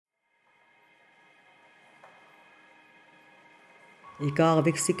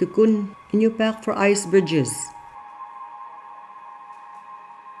IKAAÁVIK SIKUKUN, Inupiaq for ice bridges.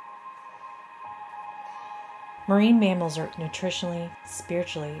 Marine mammals are nutritionally,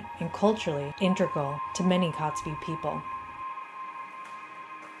 spiritually, and culturally integral to many IKAAÁVIK people.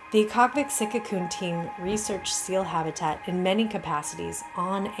 The IKAAÁVIK Sikukun team researched seal habitat in many capacities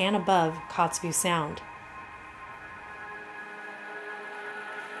on and above Kotzebue Sound.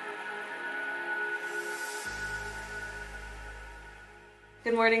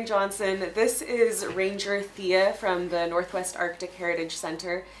 Good morning, Johnson. This is Ranger Thea from the Northwest Arctic Heritage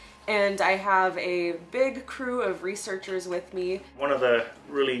Center, and I have a big crew of researchers with me. One of the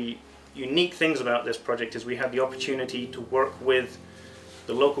really unique things about this project is we had the opportunity to work with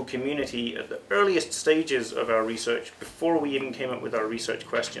the local community at the earliest stages of our research before we even came up with our research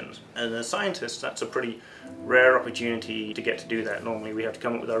questions. And as scientists, that's a pretty rare opportunity to get to do that. Normally we have to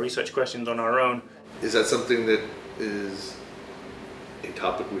come up with our research questions on our own. Is that something that is a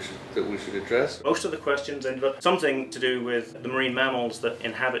topic that we should address? Most of the questions ended up something to do with the marine mammals that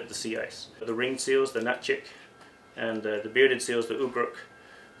inhabit the sea ice. The ringed seals, the natchik, and the bearded seals, the ugruk,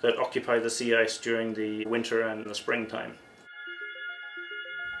 that occupy the sea ice during the winter and the springtime.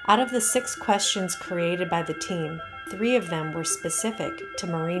 Out of the 6 questions created by the team, 3 of them were specific to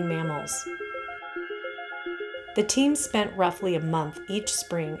marine mammals. The team spent roughly a month each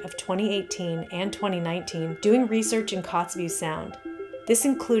spring of 2018 and 2019 doing research in Kotzebue Sound. This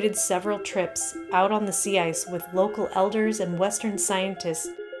included several trips out on the sea ice with local elders and Western scientists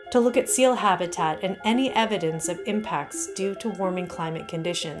to look at seal habitat and any evidence of impacts due to warming climate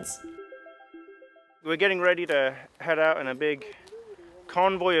conditions. We're getting ready to head out in a big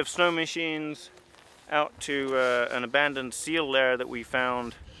convoy of snow machines out to an abandoned seal lair that we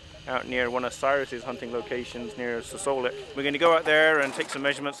found out near one of Cyrus's hunting locations near Sissolik. We're going to go out there and take some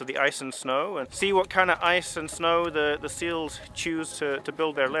measurements of the ice and snow and see what kind of ice and snow the seals choose to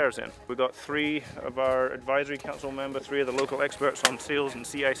build their lairs in. We've got 3 of our advisory council members, 3 of the local experts on seals and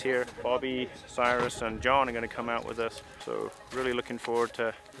sea ice here. Bobby, Cyrus and John are going to come out with us. So really looking forward to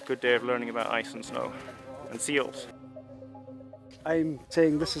a good day of learning about ice and snow and seals. I'm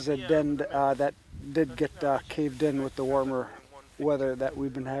saying this is a den that did get caved in with the warmer weather that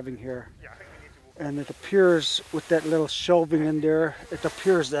we've been having here. And it appears with that little shelving in there, it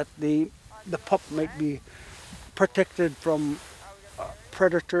appears that the pup might be protected from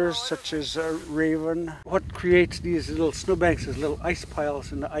predators such as raven. What creates these little snowbanks is little ice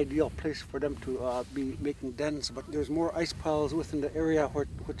piles in the ideal place for them to be making dens, but there's more ice piles within the area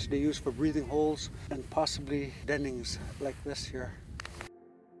which they use for breathing holes and possibly dennings like this here.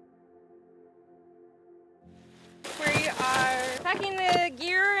 We are packing the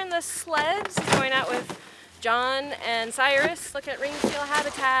gear and the sleds, going out with John and Cyrus, look at ringed seal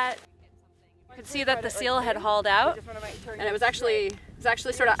habitat. You could see that the seal had hauled out, and it was actually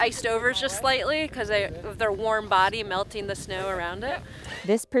sort of iced over just slightly because of their warm body melting the snow around it.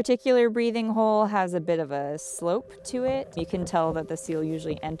 This particular breathing hole has a bit of a slope to it. You can tell that the seal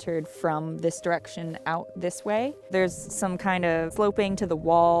usually entered from this direction out this way. There's some kind of sloping to the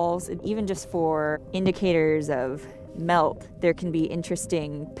walls, and even just for indicators of melt, there can be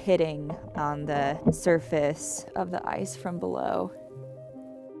interesting pitting on the surface of the ice from below.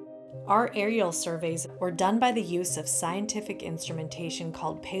 Our aerial surveys were done by the use of scientific instrumentation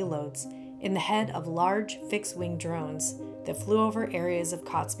called payloads in the head of large fixed-wing drones that flew over areas of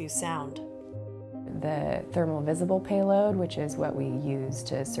Kotzebue Sound. The thermal visible payload, which is what we use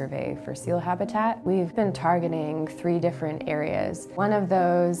to survey for seal habitat. We've been targeting 3 different areas. One of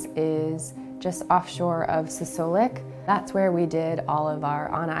those is just offshore of Sissolik. That's where we did all of our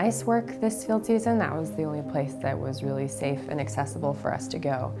on-ice work this field season. That was the only place that was really safe and accessible for us to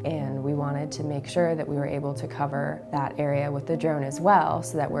go. And we wanted to make sure that we were able to cover that area with the drone as well,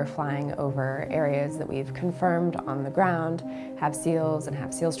 so that we're flying over areas that we've confirmed on the ground have seals and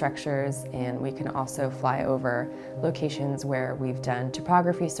have seal structures, and we can also fly over locations where we've done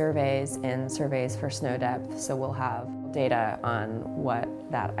topography surveys and surveys for snow depth, so we'll have data on what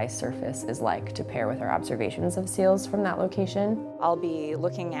that ice surface is like to pair with our observations of seals from that location. I'll be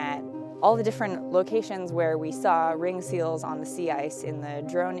looking at all the different locations where we saw ring seals on the sea ice in the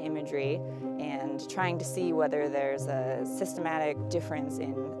drone imagery and trying to see whether there's a systematic difference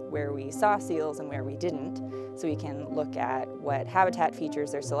in where we saw seals and where we didn't, so we can look at what habitat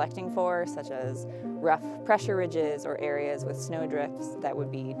features they're selecting for, such as rough pressure ridges or areas with snow drifts that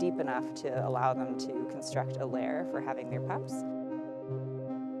would be deep enough to allow them to construct a lair for having their pups.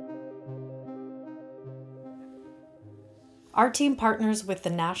 Our team partners with the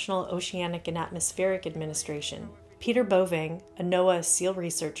National Oceanic and Atmospheric Administration. Peter Boving, a NOAA seal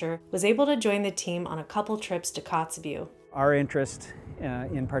researcher, was able to join the team on a couple trips to Kotzebue. Our interest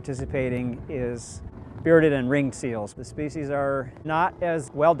in participating is bearded and ringed seals. The species are not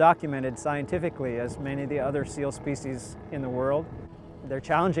as well documented scientifically as many of the other seal species in the world. They're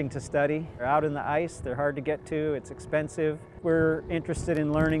challenging to study. They're out in the ice, they're hard to get to, it's expensive. We're interested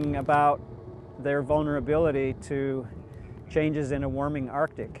in learning about their vulnerability to changes in a warming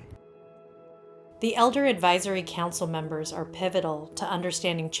Arctic. The Elder Advisory Council members are pivotal to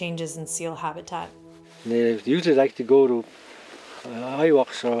understanding changes in seal habitat. They usually like to go to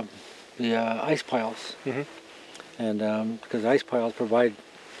IKAAVIK or the ice piles, and because ice piles provide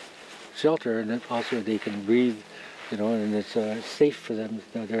shelter, and also they can breathe, you know, and it's safe for them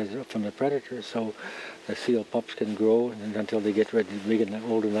from the predators. So the seal pups can grow and until they get ready, big and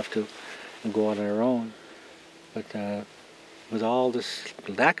old enough to go on their own. But with all this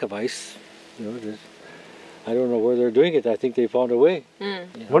lack of ice, you know, I don't know where they're doing it. I think they found a way. You know?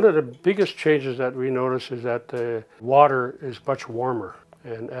 One of the biggest changes that we notice is that the water is much warmer.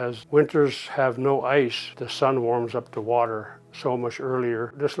 And as winters have no ice, the sun warms up the water so much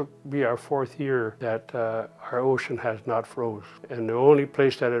earlier. This will be our 4th year that our ocean has not froze. And the only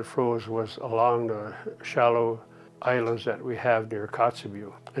place that it froze was along the shallow islands that we have near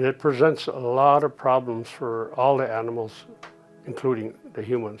IKAAÁVIK. And it presents a lot of problems for all the animals, including the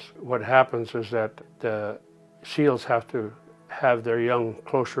humans. What happens is that the seals have to have their young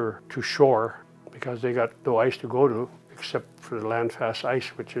closer to shore because they got no ice to go to, except for the landfast ice,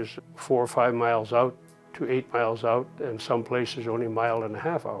 which is 4 or 5 miles out to 8 miles out, and some places only 1.5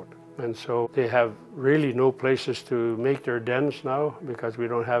 miles out. And so they have really no places to make their dens now because we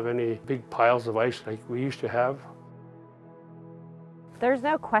don't have any big piles of ice like we used to have. There's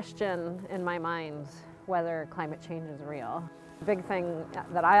no question in my mind whether climate change is real. The big thing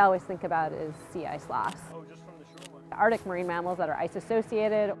that I always think about is sea ice loss. Arctic marine mammals that are ice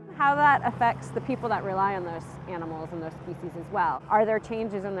associated, how that affects the people that rely on those animals and those species as well. Are there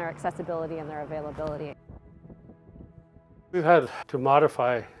changes in their accessibility and their availability? We've had to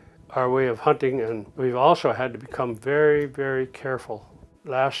modify our way of hunting, and we've also had to become very, very careful.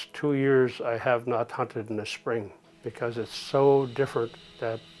 Last 2 years I have not hunted in the spring because it's so different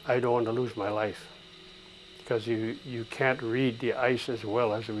that I don't want to lose my life. Because you can't read the ice as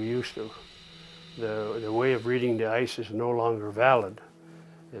well as we used to. The way of reading the ice is no longer valid.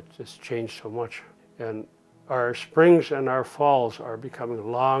 It's changed so much. And our springs and our falls are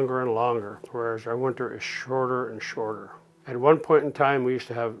becoming longer and longer, whereas our winter is shorter and shorter. At one point in time, we used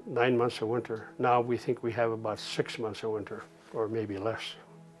to have 9 months of winter. Now we think we have about 6 months of winter, or maybe less.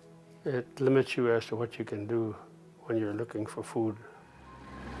 It limits you as to what you can do when you're looking for food.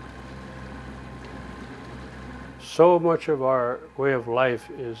 So much of our way of life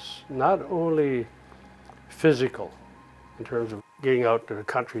is not only physical in terms of getting out to the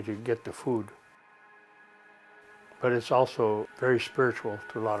country to get the food, but it's also very spiritual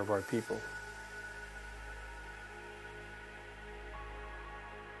to a lot of our people.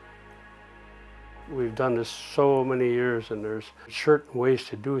 We've done this so many years, and there's certain ways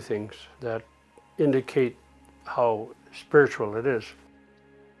to do things that indicate how spiritual it is.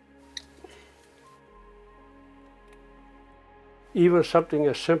 Even something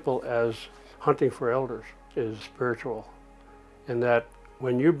as simple as hunting for elders is spiritual, in that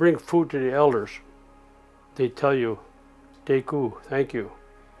when you bring food to the elders, they tell you, "Teku, thank you,"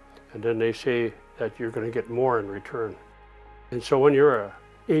 and then they say that you're going to get more in return. And so when you're a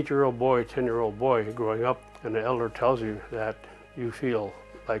 8-year-old boy, 10-year-old boy growing up, and the elder tells you that, you feel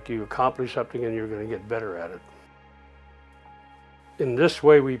like you accomplished something and you're going to get better at it. In this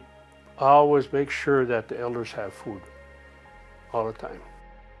way, we always make sure that the elders have food. All the time.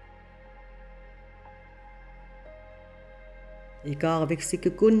 IKAAÁVIK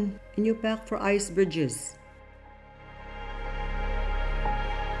SIKUKUN, and you pack for ice bridges.